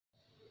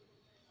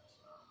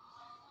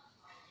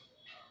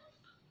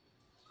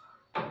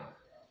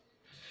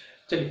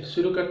चलिए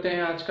शुरू करते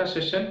हैं आज का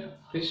सेशन।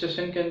 इस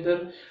सेशन के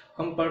अंदर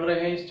हम पढ़ रहे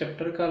हैं इस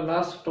चैप्टर का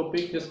लास्ट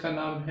टॉपिक जिसका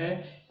नाम है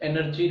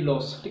एनर्जी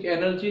लॉस। ठीक है,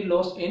 energy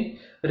loss in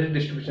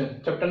redistribution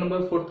chapter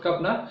number 4 का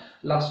अपना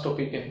लास्ट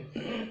टॉपिक है।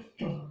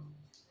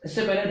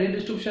 इससे पहले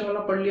रिडिस्ट्रीब्यूशन वाला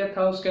पढ़ लिया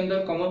था, उसके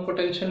अंदर कॉमन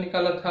पोटेंशियल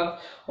निकाला था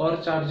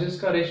और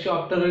चार्जेस का ratio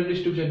after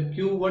redistribution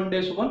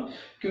Q1-1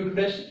 Q2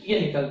 ये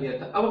निकाल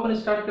दिया था। अब अपन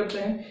स्टार्ट करते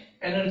हैं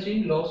एनर्जी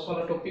लॉस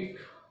वाला टॉपिक।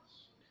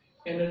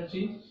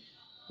 एनर्जी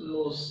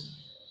लॉस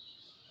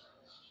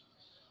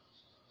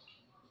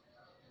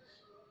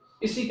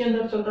इसी के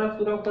अंदर चल रहा है,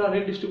 पूरा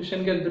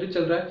रिडिस्ट्रीब्यूशन के अंदर ही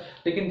चल रहा है।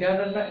 लेकिन ध्यान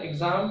रखना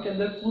एग्जाम के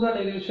अंदर पूरा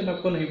डेरिवेशन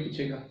आपको नहीं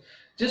पूछेगा।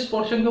 जिस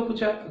पोर्शन को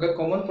पूछा है, अगर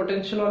कॉमन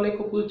पोटेंशियल वाले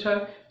को पूछा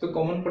है तो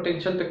कॉमन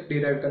पोटेंशियल तक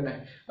डिराइव करना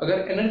है।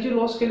 अगर एनर्जी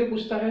लॉस के लिए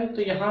पूछता है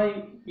तो यहाँ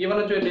ये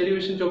वाला जो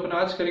डेरिवेशन जो अपन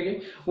आज करेंगे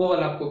वो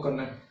वाला आपको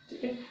करना है।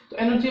 ठीक है, तो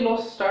एनर्जी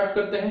लॉस स्टार्ट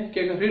करते हैं कि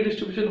अगर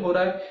रिडिस्ट्रीब्यूशन हो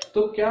रहा है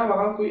तो क्या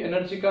वहां कोई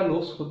एनर्जी का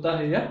लॉस होता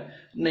है या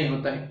नहीं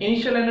होता है।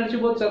 इनिशियल एनर्जी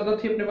बहुत ज्यादा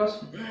थी अपने पास,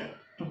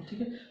 ठीक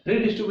है,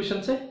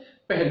 रिडिस्ट्रीब्यूशन से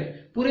पहले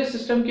पूरे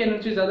सिस्टम की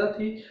एनर्जी ज्यादा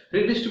थी।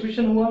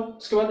 रिडिस्ट्रीब्यूशन हुआ,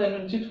 उसके बाद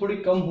एनर्जी थोड़ी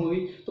कम हुई।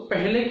 तो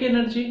पहले की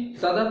एनर्जी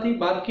ज्यादा थी,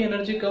 बाद की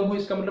एनर्जी कम हुई,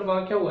 इसका मतलब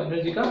वहां क्या हुआ,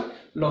 एनर्जी का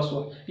लॉस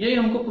हुआ। यही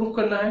हमको प्रूव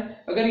करना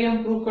है। अगर ये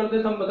हम प्रूव कर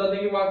दे तो हम बता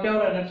देंगे वहां क्या हो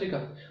रहा है, एनर्जी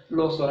का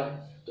लॉस हो रहा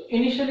है। तो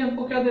इनिशियली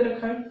हमको क्या दे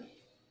रखा है,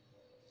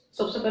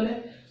 सबसे पहले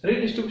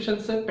रिडिस्ट्रीब्यूशन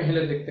से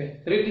पहले देखते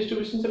हैं।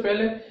 रिडिस्ट्रीब्यूशन से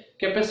पहले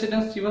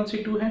कैपेसिटेंस C1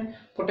 C2 है,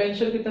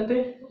 पोटेंशियल कितना थे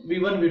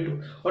V1 V2।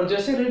 और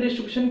जैसे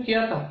रिडिस्ट्रीब्यूशन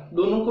किया था,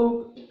 दोनों को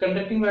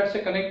कंडक्टिंग वायर से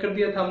कनेक्ट कर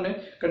दिया था हमने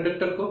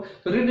कंडक्टर को,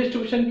 तो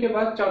रिडिस्ट्रीब्यूशन के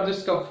बाद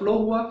चार्जेस का फ्लो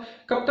हुआ।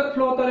 कब तक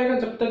फ्लो होता रहेगा,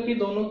 जब तक कि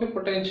दोनों के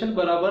पोटेंशियल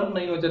बराबर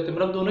नहीं हो जाते।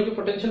 मतलब दोनों के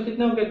पोटेंशियल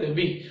कितने हो गए थे,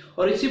 V।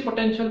 और इसी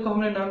पोटेंशियल को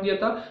हमने नाम दिया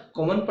था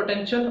कॉमन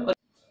पोटेंशियल।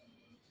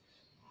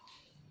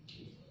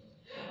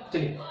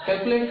 चलिए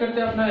कैलकुलेट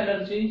करते हैं अपना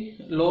एनर्जी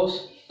लॉस।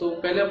 तो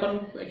पहले अपन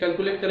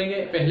कैलकुलेट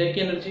करेंगे पहले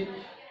की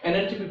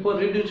एनर्जी बिफोर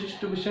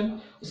रिडिस्ट्रीब्यूशन,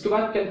 उसके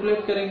बाद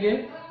कैलकुलेट करेंगे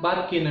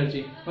बाद की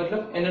एनर्जी,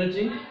 मतलब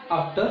एनर्जी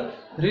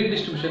आफ्टर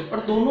रिडिस्ट्रीब्यूशन। और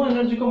दोनों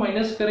एनर्जी को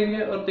माइनस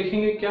करेंगे और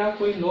देखेंगे क्या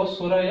कोई लॉस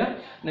हो रहा है या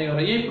नहीं हो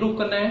रहा है। ये प्रूव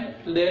करना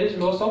है there is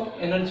loss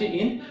of energy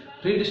in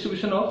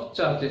redistribution of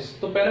charges.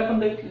 तो पहले अपन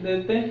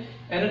देखते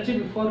हैं एनर्जी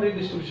बिफोर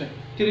रिडिस्ट्रीब्यूशन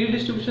कि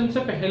रिडिस्ट्रीब्यूशन से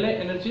पहले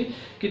एनर्जी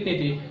कितनी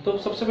थी। तो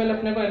सबसे पहले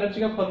अपने को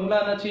एनर्जी का फॉर्मूला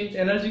आना चाहिए।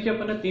 एनर्जी के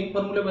अपन ने 3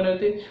 फॉर्मूले बनाए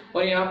थे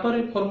और यहाँ पर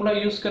एक फॉर्मूला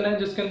यूज करना है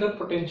जिसके अंदर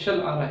पोटेंशियल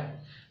आ रहा है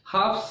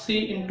half C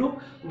into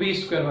V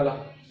square वाला।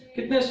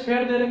 कितने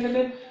स्फेयर दे रखे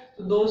थे,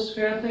 तो 2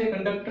 स्फेयर थे,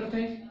 कंडक्टर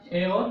थे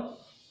A और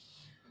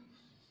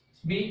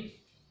B।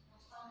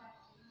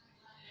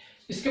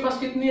 इसके पास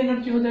कितनी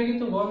एनर्जी हो जाएगी,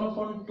 तो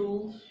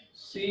 1/2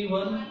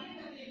 C1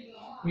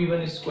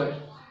 V1 स्क्वायर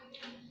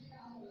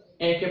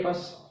A के पास।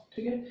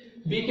 ठीक है,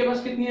 B के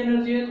पास कितनी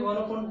एनर्जी है,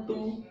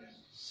 1/2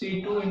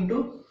 C2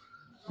 इंटू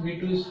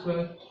V2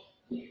 स्क्वायर।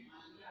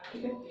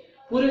 ठीक है,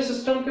 पूरे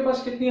सिस्टम के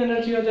पास कितनी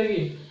एनर्जी आ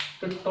जाएगी,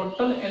 तो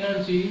total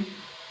energy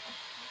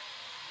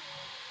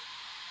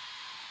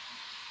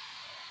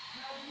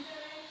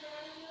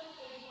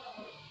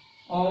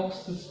of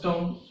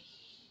system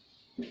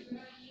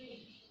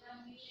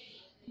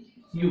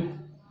U,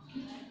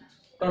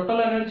 total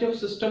energy of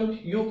system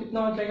U कितना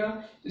हो जाएगा।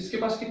 इसके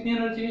पास कितनी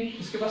एनर्जी है,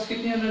 इसके पास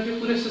कितनी एनर्जी,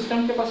 पूरे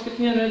सिस्टम के पास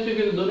कितनी एनर्जी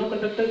है, दोनों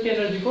कंडक्टर की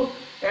एनर्जी को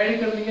ऐड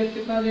कर देंगे,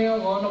 कितना आ जाएगा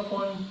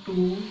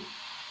 1/2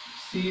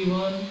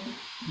 C1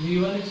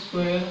 V1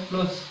 square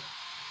plus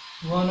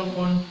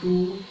 1/2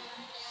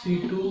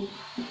 C2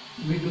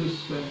 V2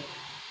 square.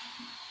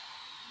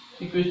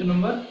 Equation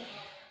number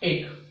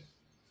 1।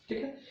 ठीक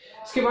है,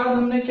 इसके बाद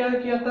हमने क्या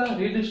किया था,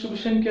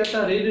 रिडिस्ट्रीब्यूशन किया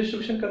था।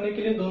 रिडिस्ट्रीब्यूशन करने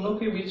के लिए दोनों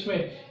के बीच में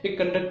एक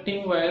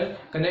कंडक्टिंग वायर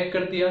कनेक्ट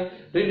कर दिया।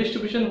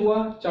 रिडिस्ट्रीब्यूशन हुआ,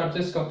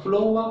 चार्जेस का फ्लो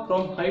हुआ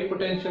from high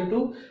potential to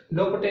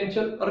low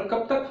potential. और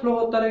कब तक फ्लो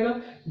होता रहेगा,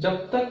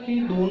 जब तक कि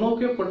दोनों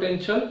के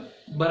पोटेंशियल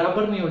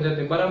बराबर नहीं हो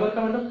जाते। बराबर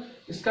का मतलब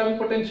इसका भी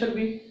पोटेंशियल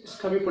भी,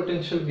 इसका भी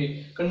पोटेंशियल भी।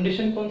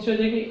 कंडीशन कौन सी हो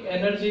जाएगी,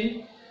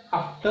 एनर्जी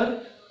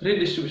आफ्टर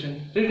रिडिस्ट्रीब्यूशन।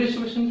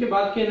 रिडिस्ट्रीब्यूशन के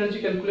बाद की एनर्जी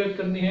कैलकुलेट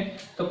करनी है,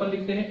 तो अपन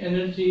लिखते हैं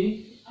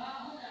एनर्जी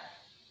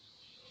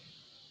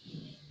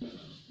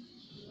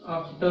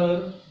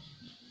आफ्टर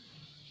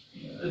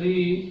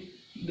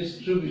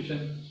रिडिस्ट्रीब्यूशन।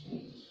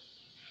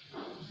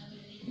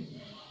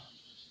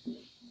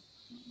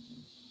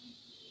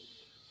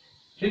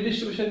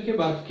 रिडिस्ट्रीब्यूशन के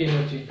बाद की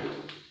एनर्जी,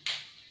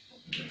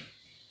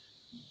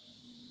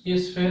 ये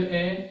स्फेयर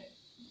A,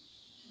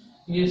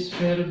 ये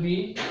स्फेयर B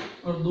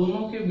और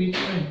दोनों के बीच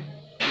में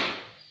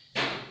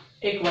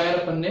एक वायर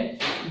अपन ने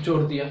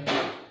जोड़ दिया।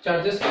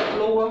 चार्जेस का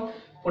फ्लो हुआ,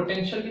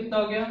 पोटेंशियल कितना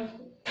हो गया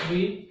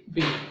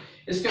V।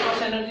 इसके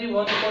पास energy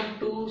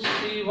 1/2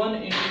 C1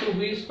 into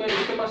V square,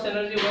 इसके पास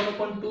energy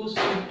 1/2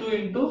 C2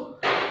 into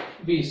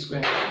V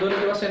square. दोनों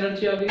के पास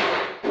एनर्जी आ गई।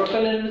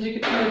 टोटल एनर्जी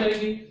कितनी हो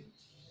जाएगी,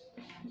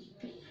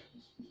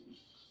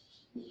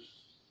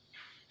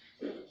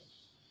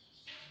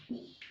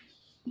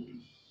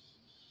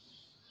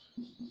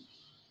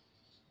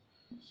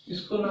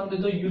 इसको नाम दे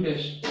दो U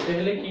डैश,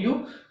 पहले की U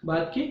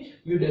बाद की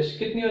U डैश।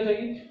 कितनी हो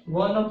जाएगी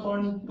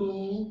 1/2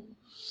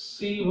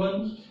 C1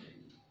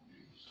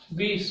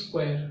 V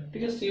स्क्वायर।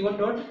 ठीक है, C1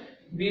 dot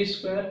V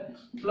square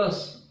plus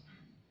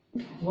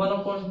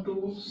 1/2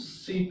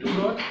 C2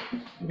 dot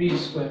V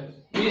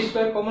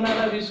square common आ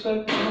रहा है, V स्क्वायर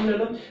कॉमन ले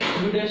लो,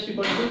 U dash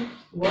equal to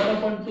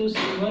 1/2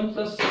 C1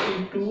 plus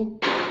C2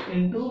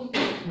 into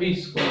V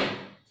square.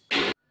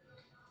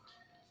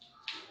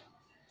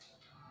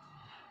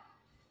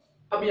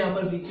 अब यहाँ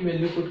पर V की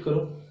वैल्यू पुट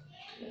करो,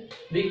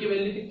 V की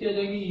वैल्यू कितनी आ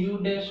जाएगी,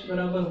 U डैश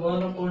बराबर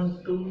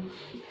 1/2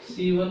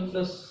 C1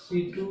 प्लस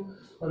C2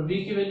 और V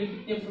की वैल्यू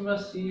कितनी है अपने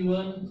पास,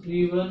 C1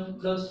 V1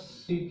 plus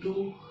C2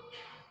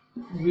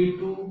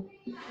 V2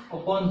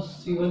 upon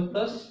C1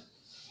 plus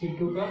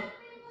C2 का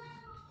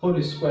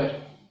होल स्क्वायर।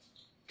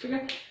 ठीक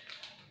है,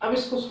 अब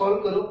इसको सॉल्व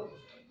करो।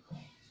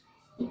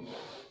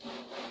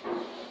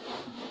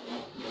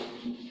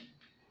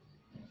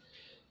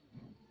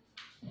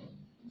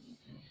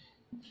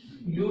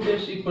 U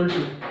dash equal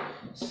to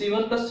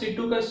C1 plus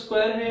C2 का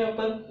स्क्वायर है,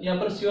 यहाँ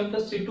पर C1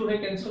 प्लस C2 है,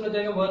 कैंसिल हो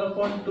जाएगा,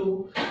 1/2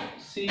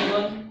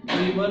 C1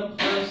 V1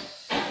 plus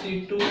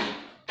C2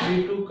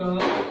 V2 का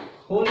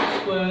whole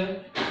square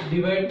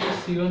divide by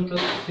C1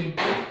 plus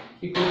C2,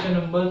 equation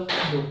number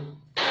 2।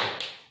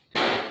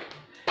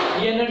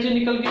 ये एनर्जी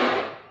निकल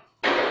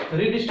गई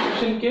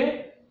रिडिस्ट्रीब्यूशन के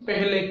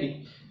पहले की,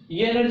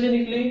 ये एनर्जी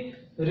निकली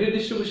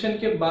रिडिस्ट्रीब्यूशन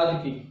के बाद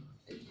की।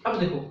 अब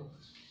देखो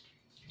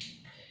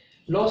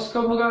लॉस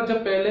कब होगा,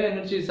 जब पहले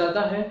एनर्जी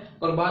ज्यादा है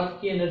और बाद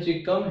की एनर्जी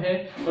कम है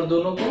और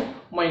दोनों को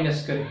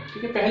माइनस करें।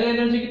 ठीक है, पहले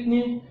एनर्जी कितनी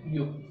है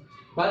U,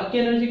 बाद की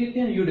एनर्जी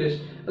कितनी है U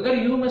डैश। अगर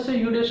U में से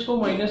U डैश को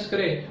माइनस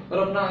करें और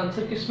अपना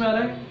आंसर किस में आ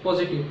रहा है,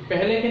 पॉजिटिव,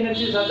 पहले की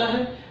एनर्जी ज्यादा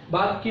है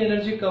बाद की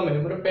एनर्जी कम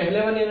है, मतलब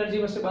पहले वाली एनर्जी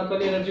में से बाद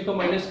वाली एनर्जी को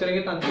माइनस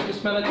करेंगे तो आंसर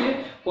किस में आना चाहिए,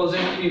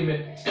 पॉजिटिव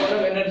में, इसका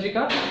मतलब एनर्जी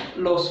का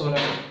लॉस हो रहा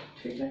है।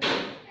 ठीक है,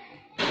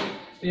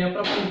 तो यहाँ पर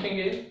आप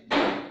लिखेंगे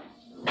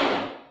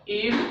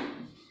if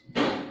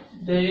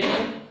there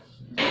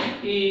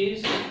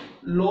is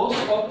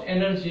loss of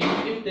energy,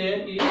 if there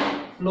is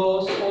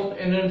loss of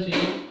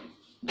energy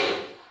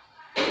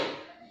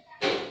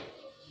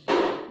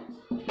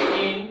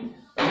in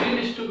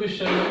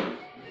redistribution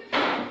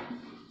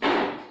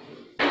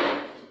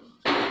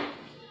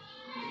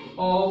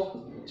of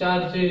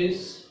charges,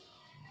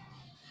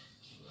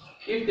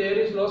 if there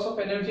is loss of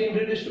energy in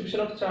redistribution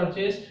of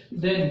charges,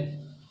 then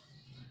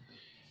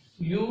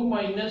U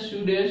minus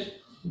U dash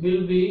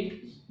will be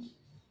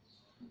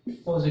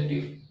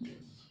positive.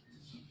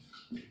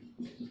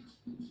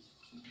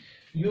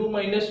 U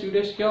minus U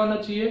dash क्या होना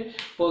चाहिए,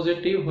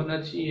 positive होना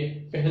चाहिए।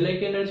 पहले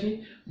की energy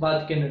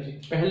बाद की energy,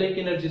 पहले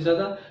की एनर्जी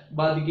ज्यादा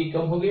बाद की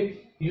कम हो गई,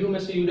 U में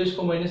से U डैश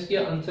को माइनस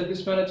किया, आंसर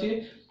किस में आना चाहिए,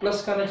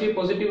 प्लस का आना चाहिए,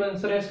 पॉजिटिव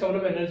आंसर है, इसका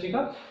मतलब एनर्जी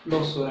का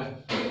लॉस हो रहा है।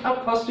 अब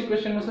फर्स्ट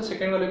इक्वेशन में से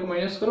सेकंड वाले को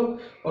माइनस करो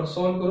और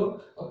सॉल्व करो,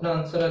 अपना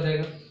आंसर आ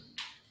जाएगा।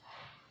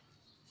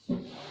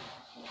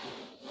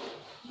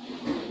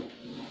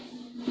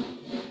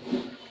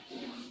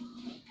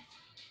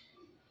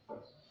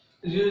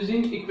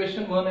 Using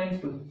equation 1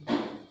 and 2,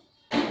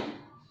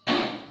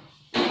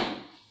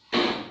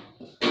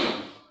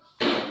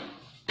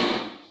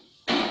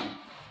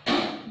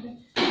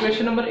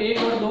 equation number 1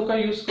 और 2 का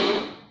यूज करो।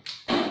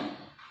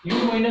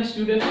 U माइनस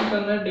U डैश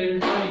करना है,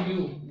 delta U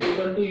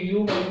equal to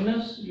U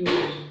minus U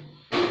dash,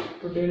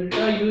 तो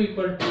delta U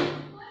equal to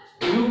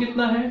U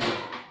कितना है,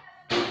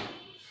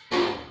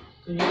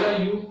 तो ये रहा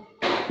U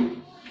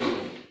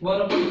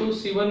 1/2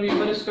 C1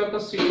 V1 square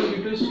plus C2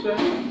 V2 square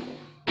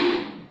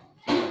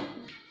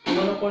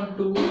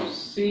 1/2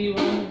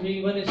 C1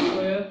 V1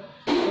 square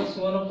plus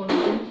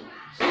 1/2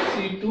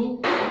 C2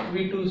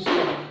 V2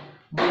 square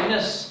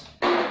minus,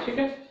 ठीक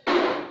है,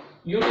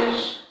 U डैश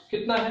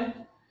कितना है,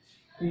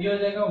 ये हो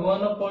जाएगा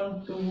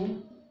 1/2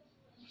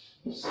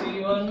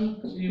 C1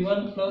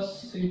 V1 plus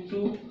C2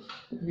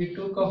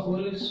 V2 का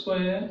होल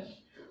स्क्वायर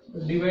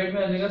डिवाइड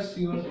में आ जाएगा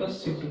C1 प्लस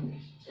C2।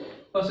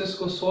 बस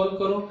इसको सॉल्व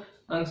करो,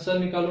 आंसर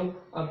निकालो,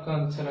 आपका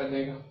आंसर आ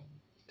जाएगा।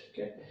 ठीक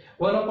है,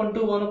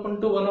 1/2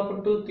 1/2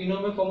 1/2 तीनों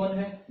में कॉमन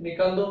है,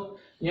 निकाल दो,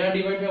 यहाँ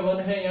डिवाइड में 1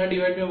 है, यहाँ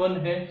डिवाइड में 1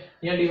 है,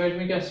 यहाँ डिवाइड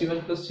में क्या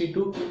C1 प्लस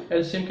C2,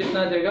 एलसीएम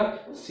कितना आ जाएगा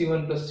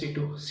C1 plus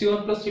C2,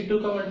 C1 plus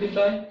C2 का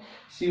multiply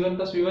C1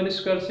 plus V1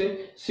 square से,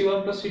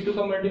 C1 प्लस C2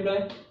 का multiply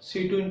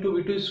C2 into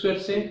V2 square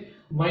से,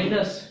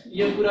 माइनस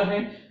ये पूरा है,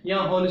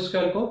 यहाँ होल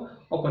स्क्वायर को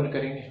ओपन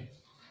करेंगे,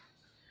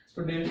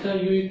 तो डेल्टा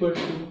U इक्वल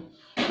टू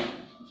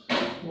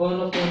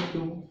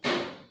 1/2,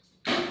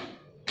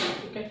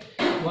 ठीक है,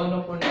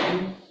 1/2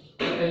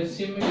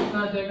 एलसीएम में कितना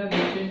आ जाएगा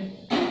नीचे,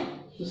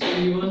 तो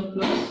C1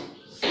 प्लस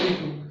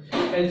C2,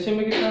 एलसीएम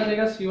में कितना आ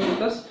जाएगा C1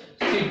 प्लस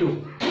C2,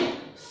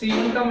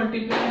 C1 का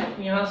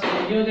मल्टीप्लाई यहाँ से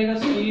ये हो जाएगा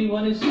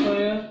C1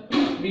 स्क्वायर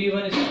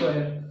V1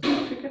 स्क्वायर,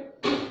 ठीक है,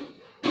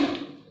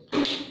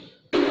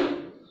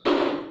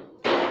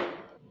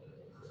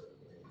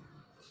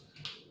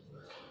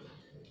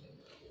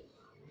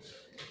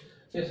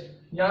 यस,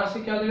 यहाँ से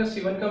क्या हो जाएगा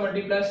C1 का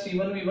मल्टीप्लाई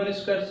C1 V1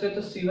 स्क्वायर से,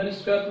 तो C1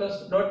 square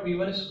plus dot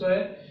V1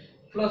 square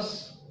plus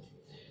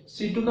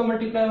C2 का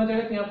मल्टीप्लाई हो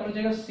जाएगा, तो यहाँ पर हो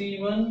जाएगा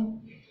C1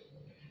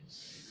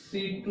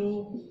 C2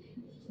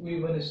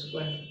 V1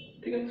 स्क्वायर,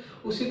 ठीक है।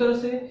 उसी तरह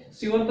से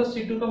C1 प्लस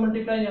C2 का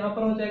मल्टीप्लाई यहाँ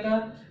पर हो जाएगा,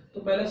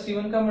 तो पहले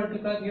C1 का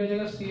मल्टीप्लाई हो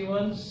जाएगा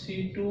C1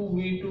 C2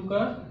 V2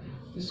 का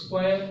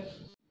स्क्वायर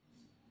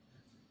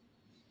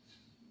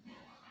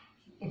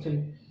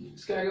चलिए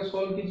इसके आगे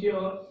सॉल्व कीजिए।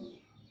 और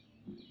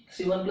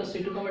C1 प्लस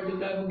C2 का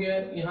मल्टीप्लाई हो गया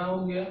है, यहाँ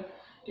हो गया,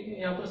 ठीक है।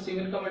 यहाँ पर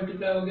C1 का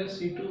मल्टीप्लाई हो गया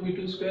C2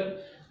 V2 स्क्वायर,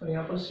 और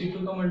यहाँ पर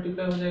C2 का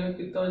मल्टीप्लाई हो जाएगा,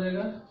 कितना हो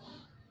जाएगा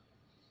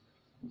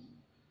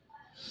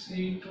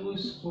C2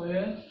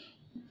 square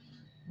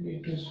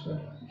V2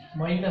 square,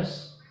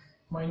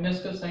 minus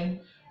का साइन,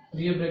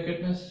 और ये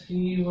ब्रैकेट में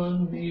C1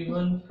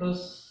 V1 plus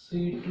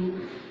C2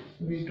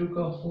 V2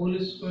 का होल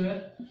स्क्वायर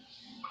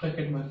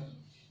ब्रैकेट में,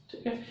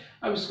 ठीक है।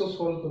 अब इसको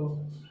सॉल्व करो।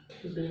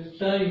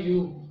 Delta U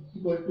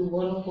equal to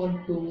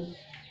 1/2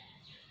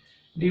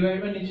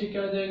 divide में नीचे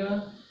क्या आ जाएगा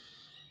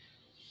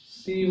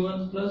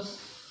C1 प्लस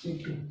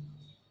C2,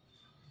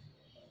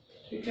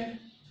 ठीक है।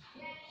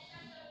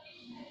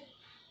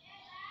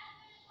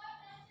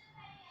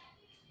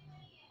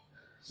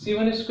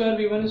 C1 square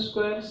V1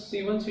 square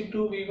C1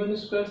 C2 V1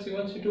 square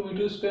C1 C2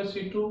 V2 square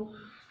C2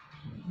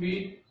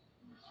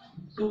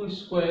 V2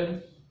 square,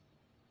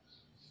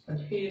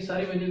 अच्छा ये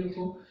सारी वैल्यू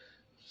लिखो।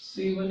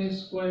 C1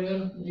 square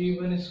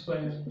V1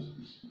 square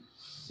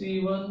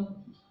C1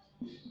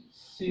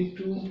 C2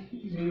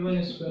 V1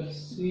 square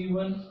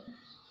C1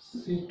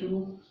 C2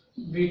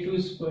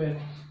 V2 square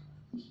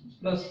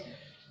plus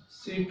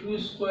C2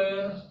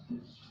 square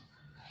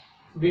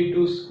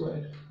V2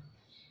 square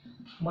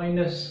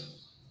minus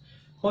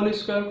whole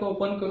square को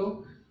open करो,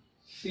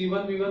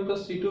 C1 V1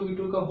 plus C2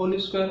 V2 का whole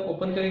square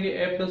open करेंगे,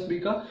 a plus b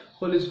का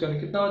whole square,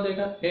 कितना हो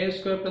जाएगा a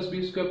square plus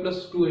b square plus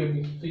 2ab,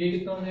 तो ये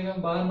कितना हो जाएगा,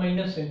 बाहर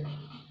माइनस है,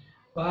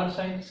 बाहर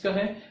साइन किसका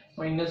है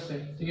माइनस है,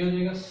 तो ये हो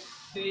जाएगा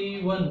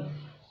C1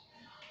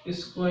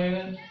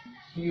 square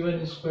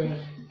V1 square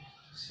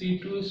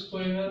C2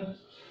 square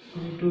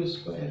V2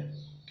 square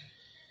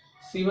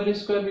C1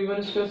 square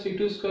V1 square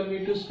C2 square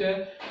V2 square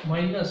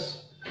minus,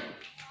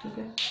 ठीक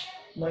है,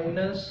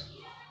 minus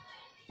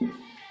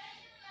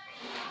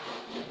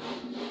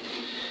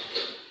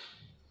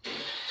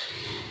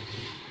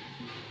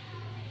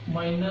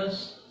minus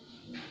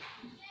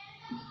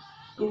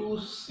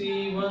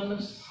 2C1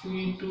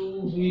 C2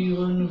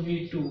 V1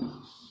 V2,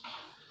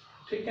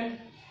 ठीक है,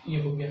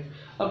 ये हो गया।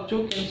 अब जो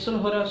कैंसिल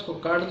हो रहा है उसको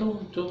काट दो,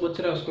 जो बच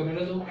रहा है उसको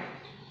रहने दो।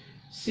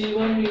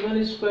 C1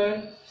 V1 square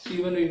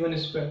C1 V1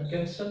 square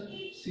cancel,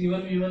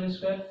 C1 V1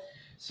 square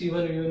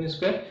C1 V1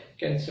 square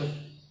cancel,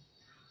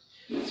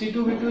 C2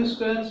 V2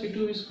 square C2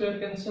 V square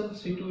cancel,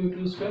 C2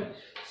 V2 square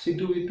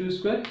C2 V2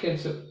 square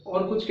cancel,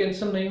 और कुछ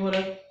कैंसिल नहीं हो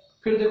रहा है।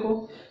 फिर देखो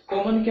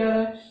कॉमन क्या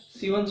है,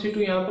 C1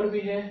 C2 यहाँ पर भी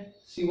है,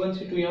 C1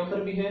 C2 यहाँ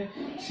पर भी है,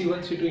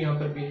 C1 C2 यहाँ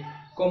पर भी है,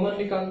 कॉमन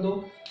निकाल दो,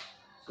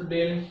 तो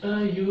डेल्टा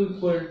U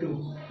इक्वल टू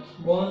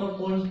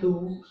 1/2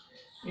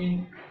 इन,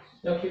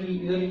 या फिर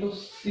इधर लिखो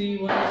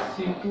C1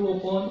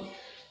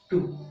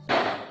 C2/2,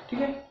 ठीक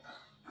है,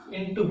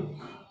 इनटू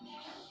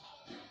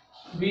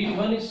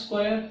V1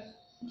 स्क्वायर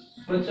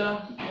बचा,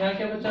 यहाँ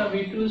क्या बचा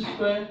V2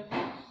 स्क्वायर,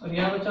 और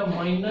यहाँ बचा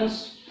माइनस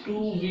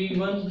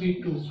 2V1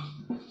 V2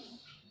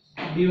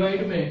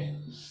 डिवाइड में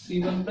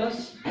C1 प्लस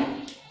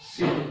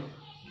C2,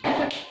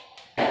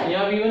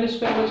 यहाँ V1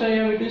 स्क्वायर बचा,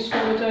 यहाँ V2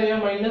 स्क्वायर बचा, यहाँ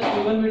माइनस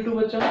V1 V2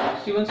 बचा,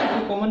 C1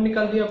 C2 कॉमन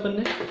निकाल दिया अपन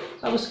ने।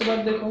 अब उसके बाद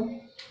देखो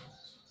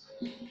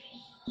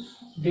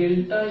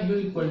delta U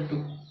equal to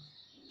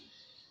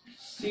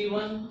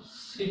C1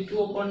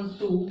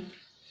 C2/2,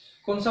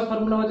 कौन सा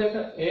फॉर्मूला हो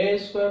जाएगा, a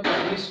square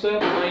b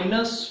square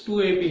minus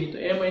 2ab, तो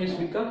a माइनस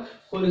b का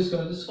होल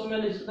स्क्वायर, जिसको मैं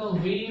लिख सकता हूँ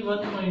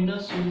V1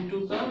 माइनस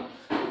V2 का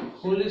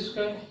whole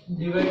square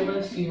divide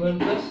by C1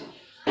 plus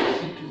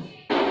C2।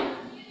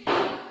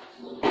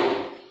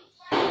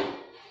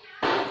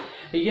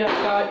 ये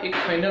आपका एक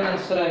फाइनल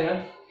आंसर आया,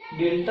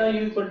 delta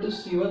U equal to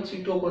C1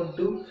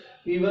 C2/2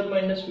 V1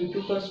 minus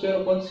V2 का square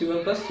upon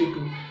C1 plus C2।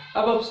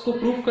 अब इसको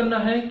प्रूफ करना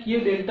है कि ये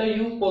डेल्टा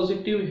U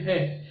पॉजिटिव है।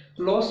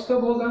 लॉस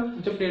कब होगा,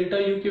 जब डेल्टा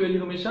U की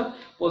वैल्यू हमेशा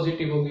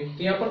पॉजिटिव होगी।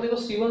 तो यहाँ पर देखो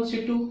C1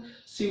 C2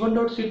 C1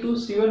 dot C2,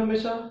 C1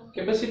 हमेशा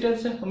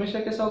कैपेसिटेंस है, हमेशा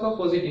कैसा होगा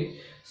positive,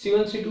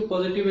 C1 C2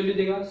 positive value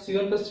देगा,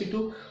 C1 प्लस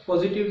C2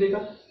 पॉजिटिव देगा।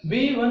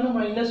 V1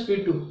 माइनस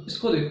V2,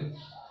 इसको देखो,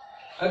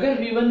 अगर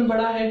V1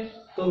 बड़ा है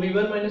तो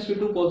V1 माइनस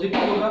V2 पॉजिटिव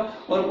होगा,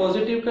 और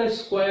पॉजिटिव का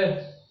स्क्वायर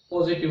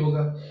पॉजिटिव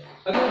होगा।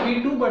 अगर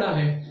V2 बड़ा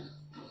है,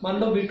 मान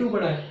लो V2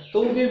 बड़ा है,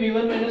 तो भी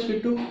V1 minus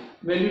V2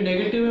 value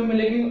negative में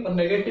मिलेगी, और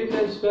नेगेटिव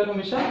का स्क्वायर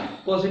हमेशा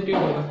पॉजिटिव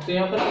होगा। तो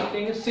यहाँ पर लिख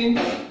देंगे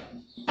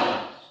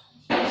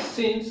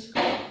सिंस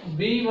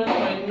V1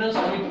 माइनस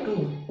V2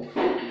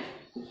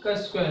 का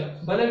स्क्वायर,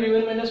 भले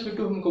V1 माइनस V2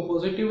 हमको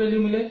पॉजिटिव वैल्यू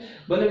मिले,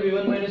 भले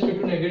V1 माइनस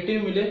V2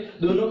 नेगेटिव मिले,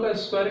 दोनों का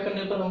स्क्वायर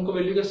करने पर हमको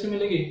वैल्यू कैसे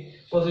मिलेगी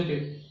positive,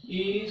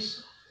 is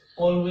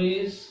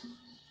always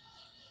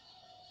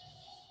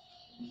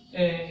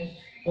a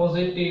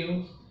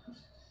positive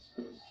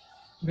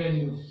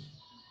value.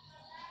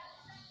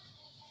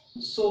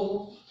 So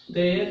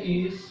there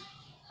is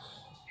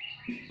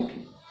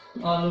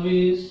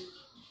always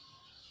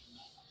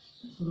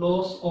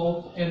loss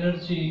of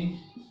energy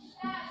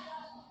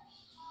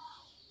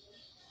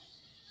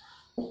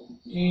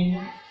in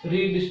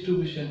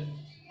redistribution.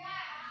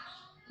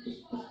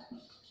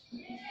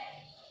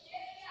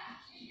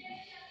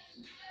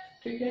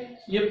 ठीक है,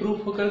 ये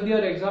प्रूफ कर दिया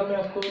और एग्जाम में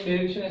आपको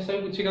डेरिवेशन ऐसा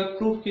ही पूछेगा,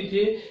 प्रूफ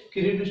कीजिए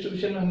कि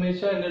रिडिस्ट्रीब्यूशन में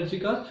हमेशा एनर्जी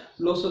का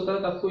लॉस होता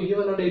है। तो आपको ये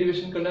वाला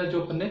डेरिवेशन करना है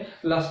जो अपन ने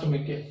लास्ट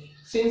में किया।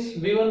 Since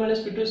V1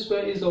 minus V2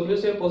 square is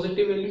always a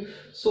positive value,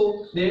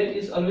 so there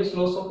is always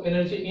loss of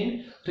energy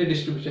in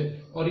redistribution।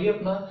 और ये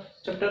अपना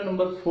चैप्टर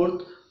नंबर 4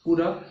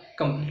 पूरा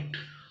कंप्लीट।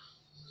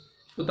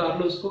 उतार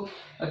लो इसको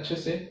अच्छे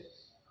से।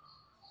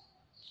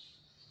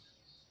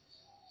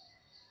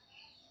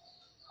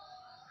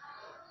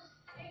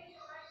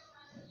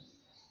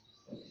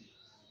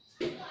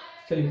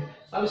 चलिए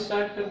अब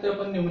स्टार्ट करते हैं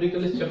अपन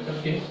न्यूमेरिकल इस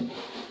चैप्टर के।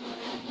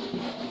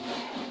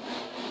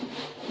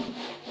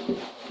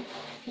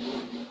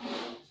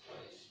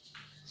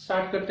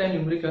 स्टार्ट करते हैं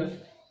न्यूमेरिकल।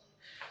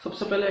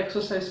 सबसे पहले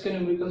एक्सरसाइज के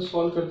न्यूमेरिकल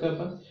सॉल्व करते हैं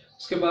अपन,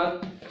 उसके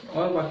बाद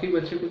और बाकी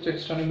बचे कुछ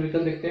एक्स्ट्रा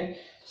न्यूमेरिकल देखते हैं।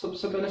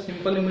 सबसे पहले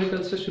सिंपल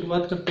न्यूमेरिकल से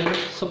शुरुआत करते हैं।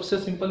 सबसे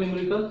सिंपल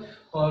न्यूमेरिकल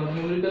और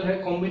न्यूमेरिकल है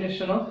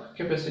combination of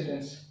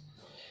capacitance.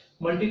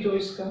 Multi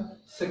choice का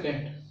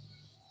सेकेंड,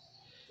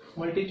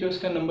 मल्टी चॉइस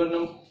का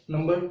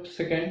नंबर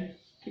सेकेंड,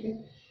 ठीक है।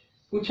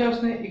 पूछा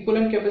उसने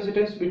equivalent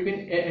capacitance between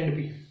A and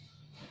B,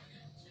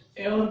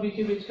 ए और बी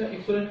के बीच का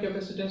इक्विवेलेंट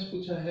कैपेसिटेंस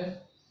पूछा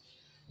है।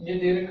 ये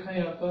दे रखा है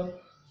यहाँ पर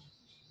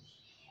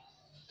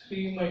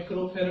 3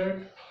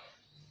 माइक्रोफेरेड,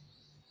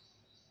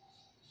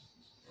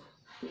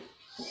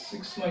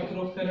 6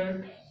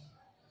 माइक्रोफेरेड,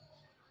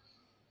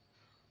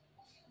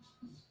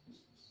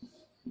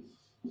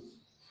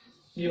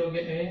 ये हो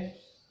गया ए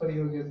और ये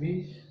हो गया बी।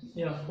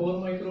 यहाँ 4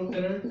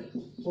 माइक्रोफेरेड,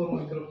 4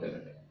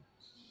 माइक्रोफेरेड।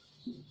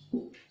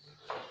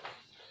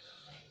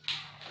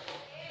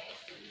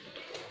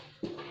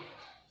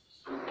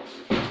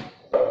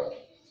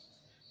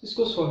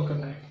 इसको सॉल्व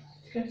करना है,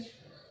 ठीक है।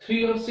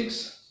 3 और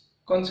 6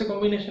 कौन से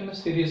कॉम्बिनेशन में?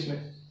 सीरीज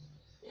में।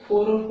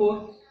 4 और 4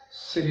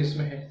 सीरीज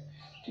में है,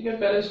 ठीक है।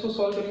 पहले इसको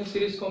सॉल्व करेंगे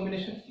सीरीज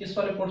कॉम्बिनेशन, इस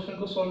वाले पोर्शन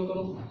को सॉल्व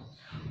करो,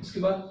 उसके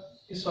बाद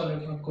इस वाले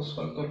भाग को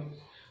सॉल्व करो,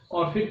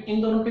 और फिर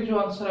इन दोनों के जो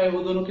आंसर आए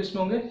वो दोनों किस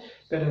में होंगे?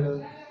 पैरेलल।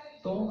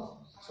 तो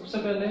सबसे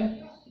पहले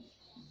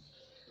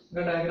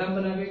अगर डायग्राम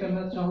बना के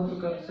करना चाहो तो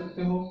कर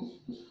सकते हो।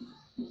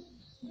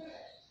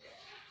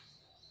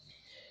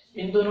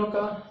 इन दोनों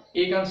का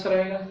एक आंसर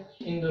आएगा,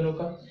 इन दोनों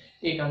का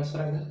एक आंसर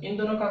आएगा। इन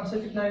दोनों का आंसर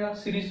कितना आएगा?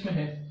 सीरीज में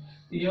है,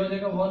 ये हो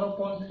जाएगा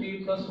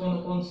 1/3 प्लस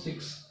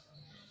 1/6।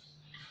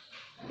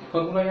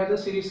 फॉर्मूला याद है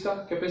सीरीज का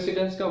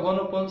कैपेसिटेंस का,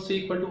 1/C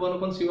 =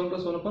 1/C1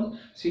 प्लस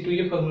 1/C2,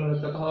 ये फॉर्मूला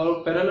रहता था।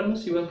 और पैरेलल में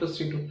C1 प्लस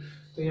C2,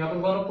 तो यहाँ पर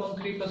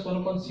 1/3 प्लस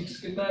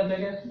 1/6 कितना आ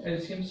जाएगा?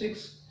 एलसीएम 6,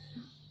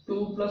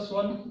 2 प्लस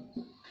 1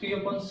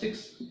 3/6,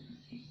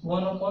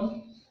 1/2,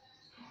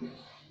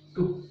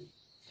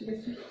 ठीक है।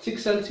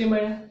 6 एलसीएम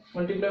आया,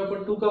 मल्टीप्लाई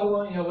ऊपर 2 का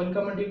हुआ, यहाँ 1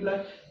 का मल्टीप्लाई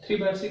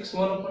 3/6,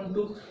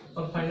 1/2,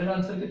 और फाइनल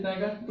आंसर कितना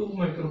आएगा? 2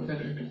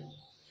 माइक्रोफेरेड।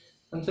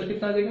 आंसर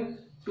कितना आ जाएगा?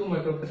 2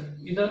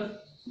 माइक्रोफेरेड। इधर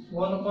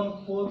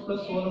 1/4 प्लस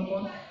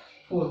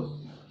 1/4,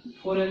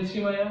 4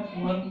 एलसीएम आया,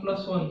 1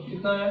 प्लस 1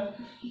 कितना आया?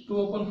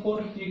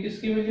 2/4। ये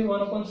किसकी वैल्यू?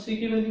 1/C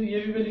की वैल्यू। ये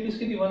भी वैल्यू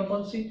किसकी थी?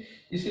 1/C,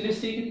 इसीलिए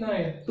C कितना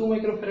आया? 2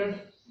 माइक्रोफेरेड।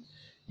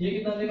 ये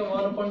कितना देगा?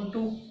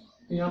 1/2।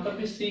 यहाँ पर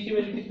भी C की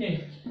वैल्यू कितनी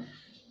है?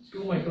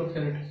 2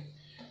 माइक्रोफेरेड।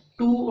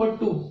 2 और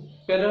 2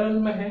 पैरेलल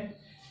में है,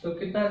 तो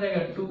कितना आ जाएगा?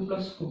 2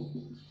 प्लस 2,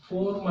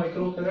 4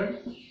 माइक्रोफेरेड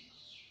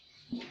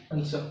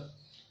आंसर।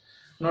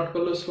 नोट कर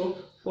लो इसको,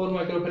 4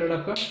 माइक्रोफेरेड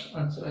आपका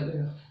आंसर आ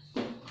जाएगा।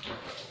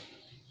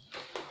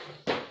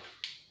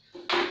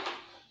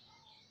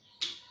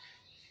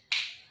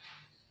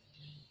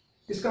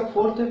 इसका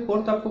फोर्थ है,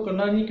 फोर्थ आपको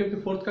करना नहीं क्योंकि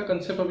फोर्थ का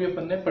कंसेप्ट अभी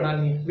अपन ने पढ़ा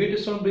नहीं है। व्हीट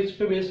स्टोन ब्रिज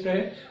पे बेस्ड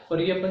है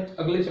और ये अपन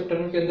अगले चैप्टर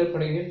में के अंदर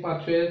पढ़ेंगे,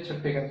 5वें या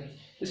 6वें का,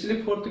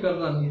 इसलिए फोर्थ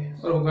करना नहीं है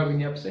और होगा भी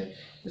नहीं आपसे,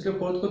 इसलिए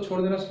फोर्थ को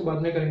छोड़ देना, उसको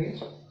बाद में करेंगे।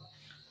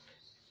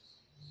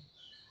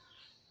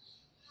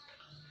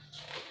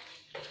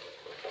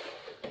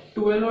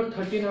 12 और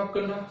 13 आप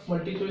करना,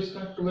 मल्टी चॉइस का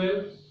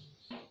 12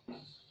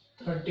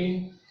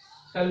 13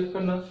 हेल्प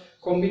करना,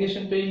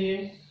 कॉम्बिनेशन पे ही है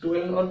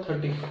 12 और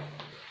 13।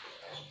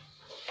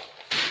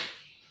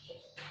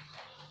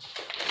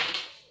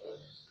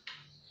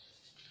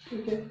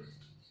 ठीक है,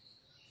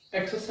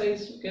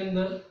 एक्सरसाइज के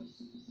अंदर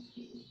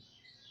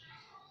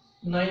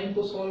 9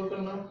 को सॉल्व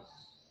करना,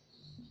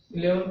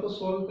 11 को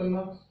सॉल्व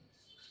करना,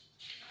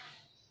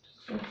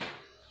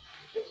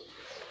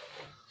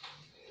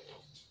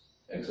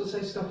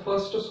 एक्सरसाइज का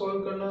फर्स्ट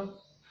सॉल्व करना,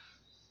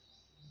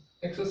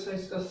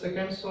 एक्सरसाइज का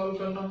सेकंड सॉल्व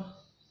करना,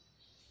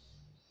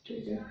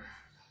 ठीक है,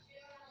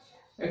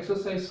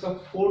 एक्सरसाइज का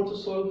फोर्थ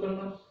सॉल्व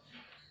करना,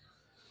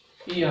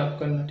 ये आप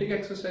करना, ठीक है।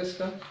 एक्सरसाइज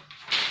का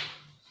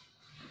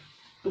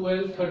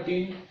 12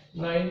 13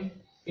 9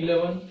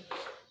 11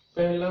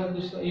 पहला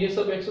दूसरा, ये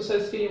सब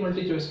एक्सरसाइज के, ये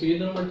मल्टी चॉइस के, ये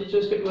दोनों मल्टी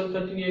चॉइस के 12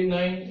 13 ये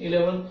 9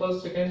 11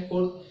 फर्स्ट सेकंड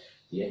फोर्थ,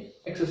 ये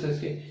एक्सरसाइज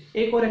के।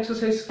 एक और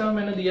एक्सरसाइज का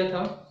मैंने दिया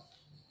था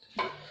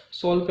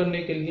सॉल्व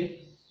करने के लिए,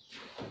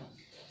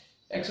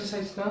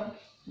 एक्सरसाइज का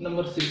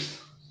number 6,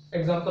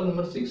 example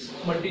number 6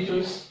 multi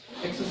choice.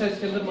 Exercise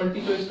के अंदर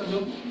मल्टी चॉइस का जो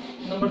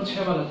नंबर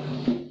 6 वाला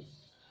था,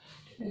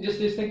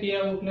 जिसने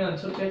किया वो अपने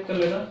आंसर चेक कर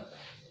लेना।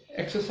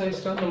 एक्सरसाइज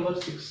का नंबर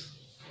 6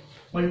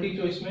 मल्टी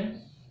चॉइस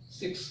में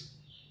 6,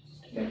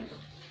 ठीक है।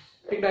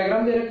 एक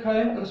डायग्राम दे रखा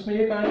है और उसमें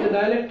ये कहा है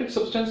dielectric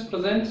substance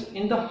presents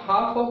in the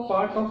half of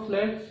part of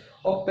flat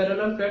of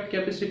parallel flat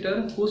capacitor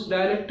whose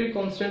dielectric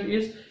constant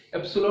is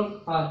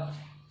epsilon R.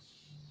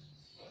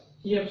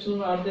 ये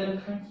एप्सिलॉन आर दे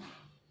रखा है।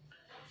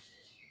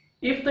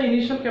 If the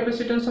initial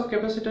capacitance of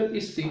capacitor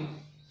is C,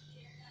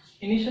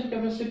 initial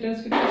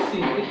capacitance कितना सी,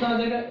 कितना आ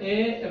जाएगा A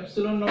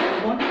epsilon not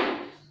upon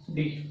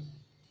D.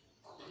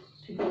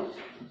 ठीक है,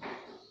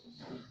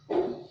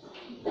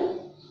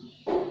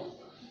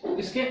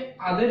 इसके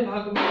आधे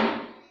भाग में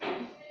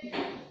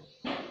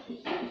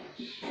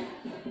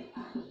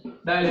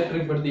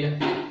डाइलेक्ट्रिक भर दिया,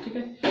 ठीक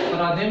है,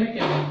 और आधे में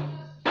क्या है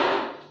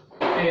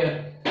एयर।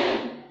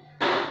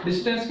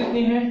 डिस्टेंस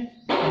कितनी है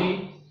डी,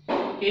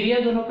 एरिया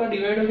दोनों का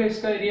डिवाइड हो गया,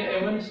 इसका एरिया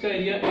A1 इसका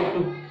एरिया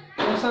A2।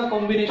 कौन सा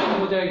कॉम्बिनेशन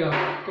हो जाएगा,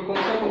 तो कौन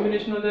सा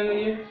कॉम्बिनेशन हो जाएगा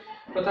ये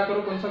पता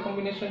करो कौन सा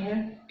कॉम्बिनेशन है।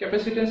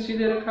 कैपेसिटेंस सी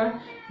दे रखा है,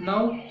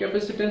 now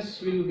capacitance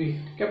will be,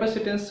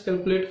 capacitance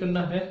calculate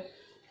करना है।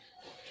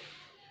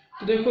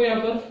 तो देखो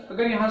यहाँ पर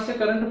अगर यहाँ से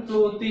करंट फ्लो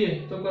होती है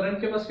तो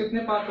करंट के पास कितने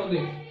पाथ हो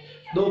गए,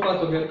 दो पाथ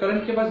हो गए।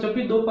 करंट के पास जब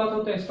भी दो पाथ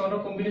होते हैं इसका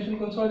मतलब कॉम्बिनेशन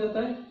कौन सा हो जाता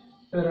है,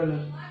 पैरेलल,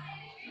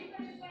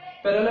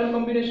 पैरेलल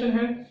कॉम्बिनेशन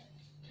है।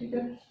 ठीक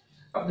है,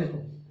 अब देखो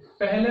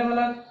पहले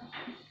वाला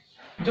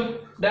जब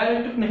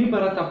डाइलेक्ट्रिक नहीं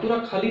भरा था, पूरा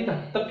खाली था,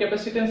 तब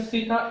कैपेसिटेंस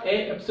सी था A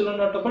epsilon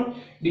not upon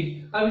D.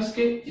 अब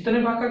इसके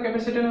इतने भाग का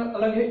कैपेसिटेंस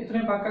अलग है, इतने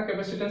भाग का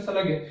कैपेसिटेंस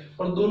अलग है,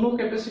 और दोनों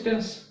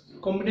कैपेसिटेंस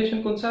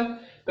कॉम्बिनेशन कौन सा है,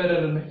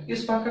 पैरेलल में।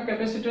 इस भाग का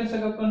कैपेसिटेंस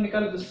अगर अपन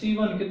निकाले तो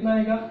C1 कितना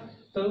आएगा,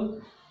 तो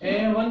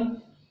A1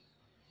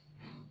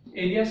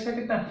 एरिया इसका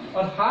कितना है,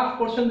 और हाफ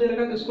पोर्शन दे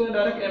रखा है तो इसको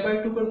डायरेक्ट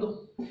A/2 कर दो।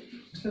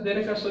 इसने दे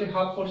रखा है सॉरी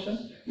हाफ पोर्शन,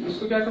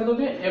 इसको क्या कर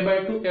दोगे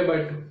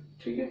A/2।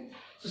 ठीक है,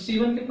 तो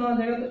C1 कितना आ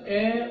जाएगा, तो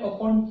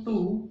A/2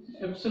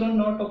 epsilon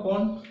not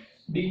upon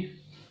D.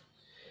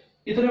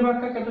 इतने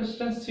भाग का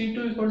capacitance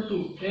C2 equal to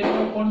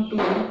A/2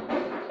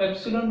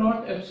 epsilon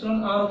not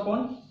epsilon R upon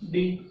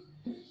D.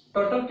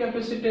 Total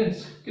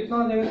capacitance कितना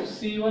हो जाएगा,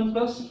 C1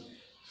 प्लस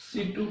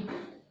C2।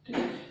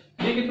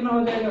 ये कितना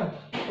हो जाएगा,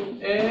 तो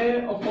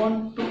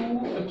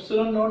A/2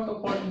 epsilon not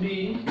upon D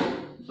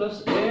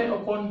plus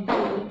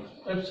A/2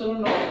 epsilon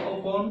not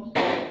upon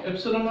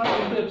epsilon not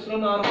into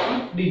epsilon R upon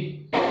D.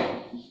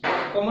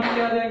 Common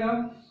क्या आ जाएगा,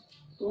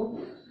 तो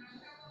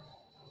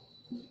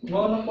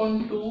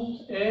 1/2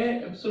 A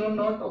epsilon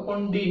not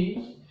upon D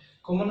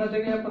common आ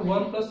जाएगा यहाँ पर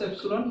 1 प्लस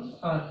एप्सिलॉन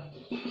R।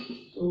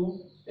 तो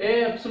A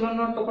epsilon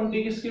not upon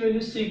D किसकी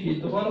value C की,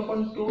 तो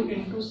 1/2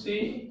 into C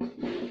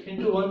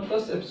into 1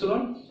 plus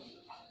epsilon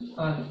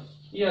R।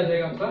 ये आ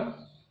जाएगा आपका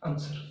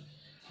आंसर।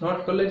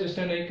 नोट कर ले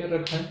जिसने नहीं कर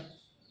रखा है।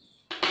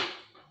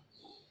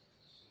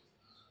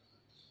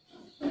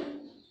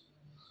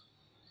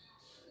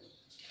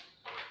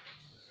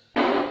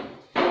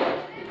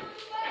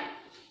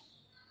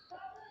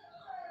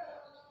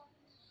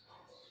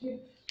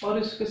 और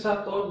इसके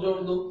साथ और जोड़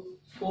दो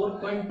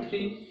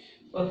 4.3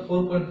 और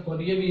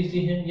 4.4, ये भी इजी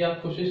है, ये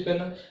आप कोशिश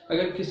करना।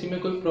 अगर किसी में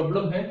कोई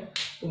प्रॉब्लम है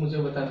तो मुझे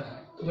बताना,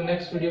 तो मैं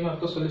नेक्स्ट वीडियो में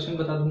आपको सॉल्यूशन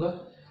बता दूंगा।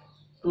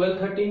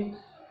 12-13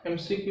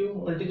 MCQ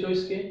मल्टी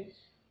चॉइस के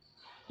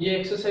ये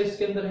एक्सरसाइज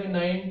के अंदर है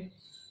 9,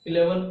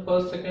 11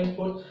 फर्स्ट सेकंड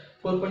फोर्थ,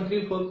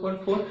 4.3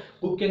 4.4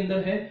 बुक के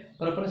अंदर है।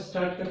 और अपन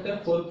स्टार्ट करते हैं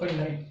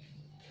 4.9।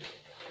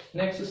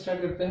 नेक्स्ट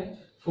स्टार्ट करते हैं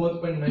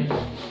 4.9।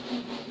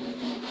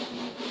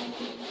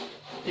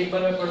 एक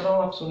बार मैं पढ़ रहा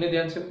हूँ, आप सुनिए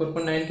ध्यान से।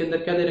 4.9 के अंदर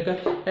क्या दे रखा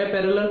है,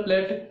 parallel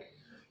plate,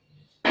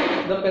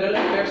 the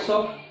parallel plates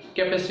of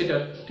capacitor.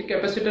 ठीक,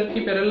 कैपेसिटर की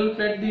पैरेलल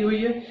प्लेट दी हुई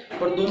है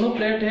और दोनों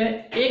प्लेट है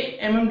 1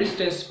 mm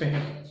डिस्टेंस पे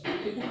है।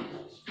 ठीक है,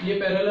 ये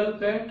पैरेलल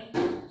प्लेट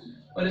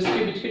और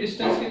इसके बीच की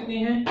डिस्टेंस कितनी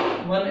है,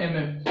 1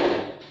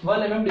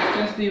 mm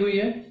डिस्टेंस दी हुई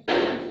है।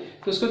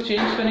 तो इसको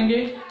चेंज करेंगे,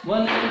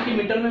 1 mm की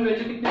मीटर में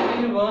वैल्यू कितनी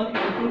देंगे, 1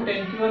 ×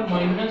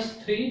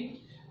 10⁻³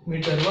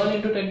 मीटर, 1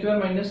 ×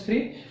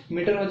 10⁻³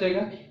 मीटर हो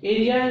जाएगा।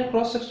 एरिया है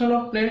cross sectional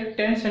of plate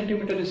 10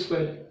 centimetre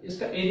square.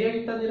 इसका एरिया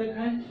कितना दे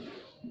रखा है,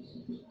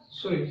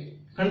 sorry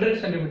 100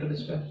 centimetre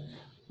square,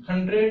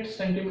 100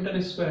 centimetre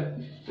square.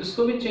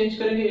 इसको भी चेंज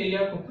करेंगे, एरिया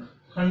को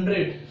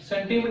 100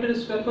 सेंटीमीटर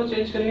स्क्वायर को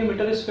चेंज करेंगे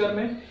मीटर स्क्वायर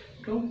में,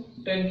 तो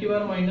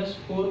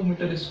 10⁻⁴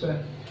 मीटर स्क्वायर।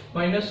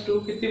 -2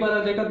 कितनी बार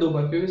आ जाएगा, 2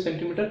 बार, क्योंकि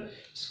सेंटीमीटर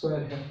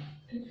स्क्वायर है।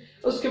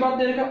 उसके बाद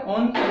दे रखा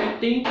on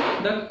connecting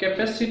the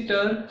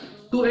capacitor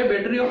to A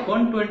battery of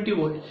 120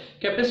 volt.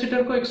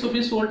 Capacitor को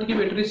 120 वोल्ट की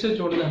बैटरी से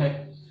जोड़ना है।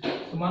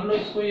 तो मान लो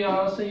इसको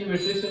यहाँ से ये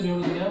बैटरी से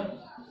जोड़ दिया,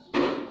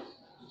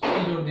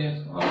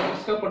 और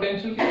इसका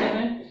पोटेंशियल कितना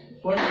है,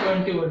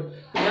 120 वोल्ट।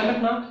 तो ध्यान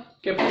रखना,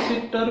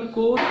 कैपेसिटर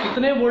को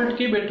जितने वोल्ट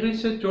की बैटरी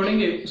से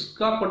जोड़ेंगे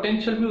उसका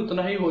पोटेंशियल भी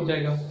उतना ही हो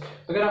जाएगा।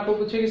 अगर आपको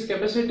पूछे इस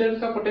कैपेसिटर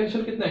का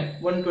पोटेंशियल कितना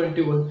है,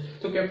 120 वोल्ट,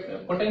 तो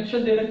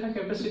पोटेंशियल दे रखा है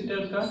कैपेसिटर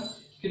का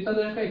कितना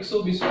दे रखा है,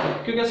 120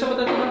 वोल्ट। क्यों, कैसे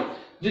पता चला,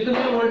 जितने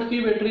वोल्ट की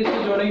बैटरी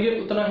से जोड़ेंगे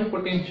उतना ही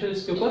पोटेंशियल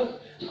इसके ऊपर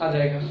आ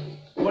जाएगा।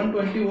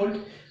 120 volt,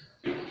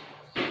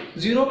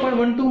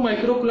 0.12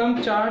 microcoulomb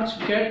charge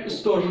gate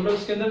store, मतलब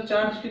इसके अंदर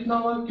चार्ज कितना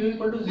हुआ, Q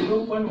 =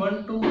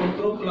 0.12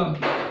 माइक्रोकूलम,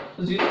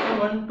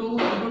 0.12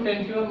 ×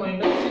 10⁻⁶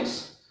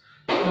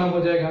 कूलम हो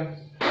जाएगा।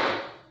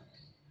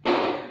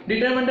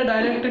 Determine the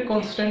dielectric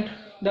constant,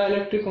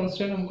 dielectric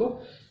constant हमको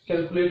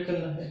कैलकुलेट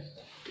करना है।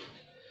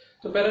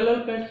 तो पैरेलल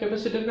प्लेट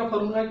कैपेसिटर का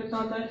फॉर्मूला कितना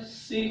आता है,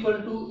 C =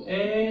 A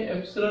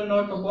epsilon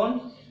not upon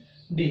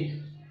D।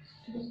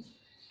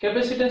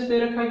 Capacitance दे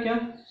रखा है क्या,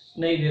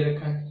 नहीं दे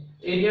रखा है,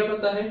 एरिया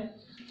पता है,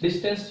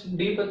 डिस्टेंस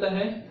D पता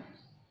है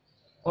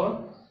और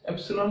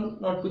एप्सिलॉन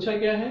नॉट पूछा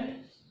गया है।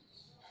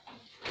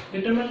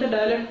 Determine the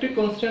dielectric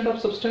constant of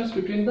substance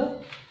between the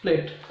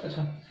plate.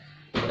 अच्छा,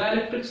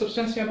 डाइलेक्ट्रिक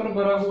सब्सटेंस यहाँ पर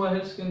भरा हुआ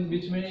है इसके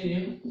बीच में,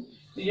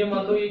 ये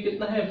मान लो ये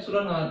कितना है,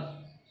 एप्सिलॉन R,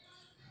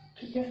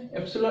 ठीक है।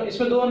 एप्सिलॉन,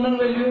 इसमें दो अननोन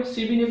वैल्यू है,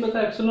 C भी नहीं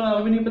पता, एप्सिलॉन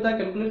R भी नहीं पता,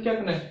 कैलकुलेट क्या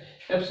करना है,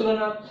 एप्सिलॉन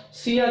R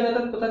C आ जाता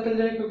तो पता चल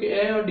जाएगा क्योंकि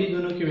A और D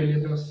दोनों की वैल्यू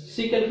है, बस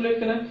C कैलकुलेट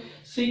करना है।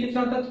 C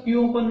कितना था,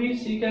 Q/V,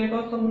 C का एक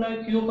और फॉर्मूला है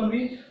Q/V,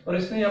 और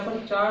इसने यहाँ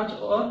पर चार्ज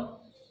और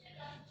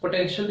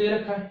पोटेंशियल दे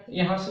रखा है,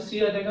 यहाँ से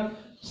C आ जाएगा।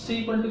 C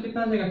 =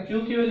 कितना आ जाएगा,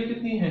 Q की वैल्यू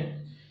कितनी है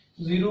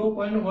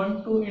 0.12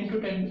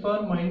 ×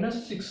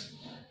 10⁻⁻⁶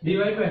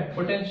 divide by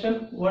potential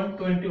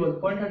 120 volt,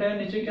 point हटाया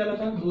नीचे क्या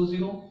लगा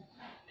 20,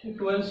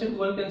 12 से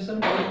 12 कैंसिल,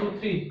 1 2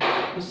 3,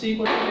 तो C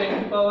को 10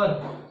 की पावर,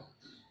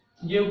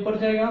 ये ऊपर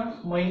जाएगा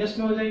माइनस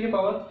में हो जाएगी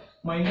पावर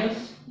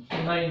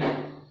 -9,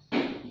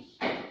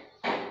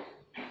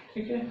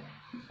 ठीक है,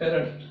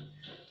 फेराड,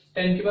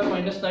 10 की पावर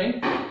 -9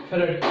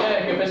 फेराड। क्या है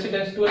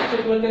कैपेसिटेंस, 12 से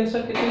 12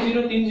 कैंसिल, कितने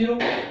 0 3 0,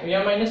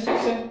 यहाँ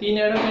 -6 है, 3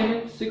 ऐड करेंगे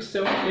 6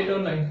 7 8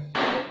 और 9,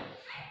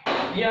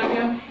 ये आ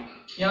गया।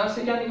 यहाँ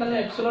से क्या निकलना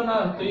है, एप्सिलॉन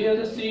R, तो ये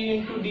है C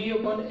 × D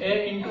upon A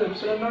 ×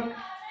 epsilon not,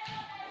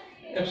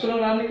 epsilon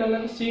R निकलना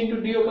है C ×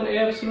 D upon A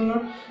epsilon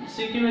not.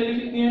 C की वैल्यू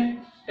कितनी है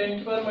 10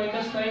 की पावर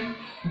 -9,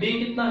 D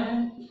कितना है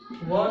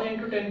 1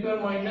 × 10 की पावर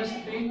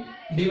 -3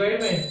 डिवाइड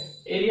बाय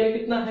एरिया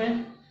कितना है,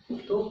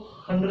 तो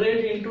 100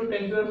 ×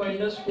 10 की power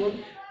 -4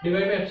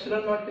 divide by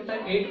epsilon not कितना है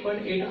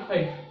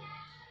 8.85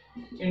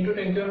 ×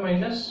 10 की पावर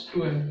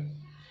 -12।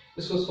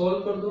 इसको सॉल्व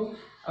कर दो,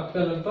 आपका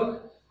लगभग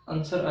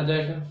आंसर आ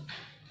जाएगा,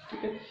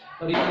 ठीक है।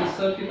 और ये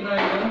आंसर कितना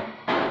आएगा,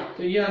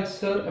 तो ये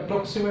आंसर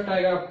अप्रोक्सीमेट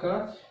आएगा आपका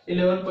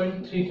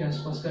 11.3 के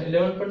आसपास का,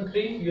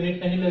 11.3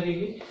 यूनिट नहीं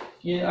लगेगी,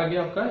 ये आगे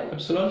आपका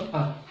एप्सिलॉन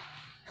R,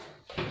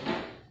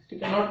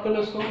 ठीक है। नोट कर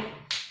लो, इसको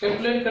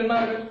कैलकुलेट करना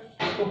अगर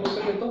इसको हो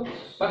सके तो,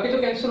 बाकी तो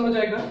कैंसिल हो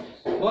जाएगा,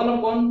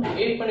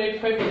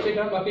 1/8.85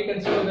 बचेगा, बाकी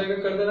कैंसिल हो जाएगा,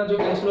 कर देना जो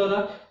कैंसिल हो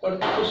रहा, और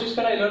कोशिश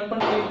करना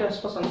 11.3 के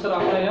आसपास आंसर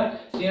आ रहा है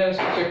या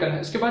इसको चेक करना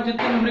है। इसके बाद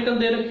जितने न्यूमेरिकल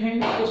दे रखे हैं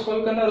उसको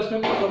सॉल्व करना, और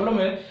उसमें कोई प्रॉब्लम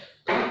है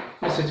तो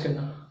मैसेज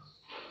करना।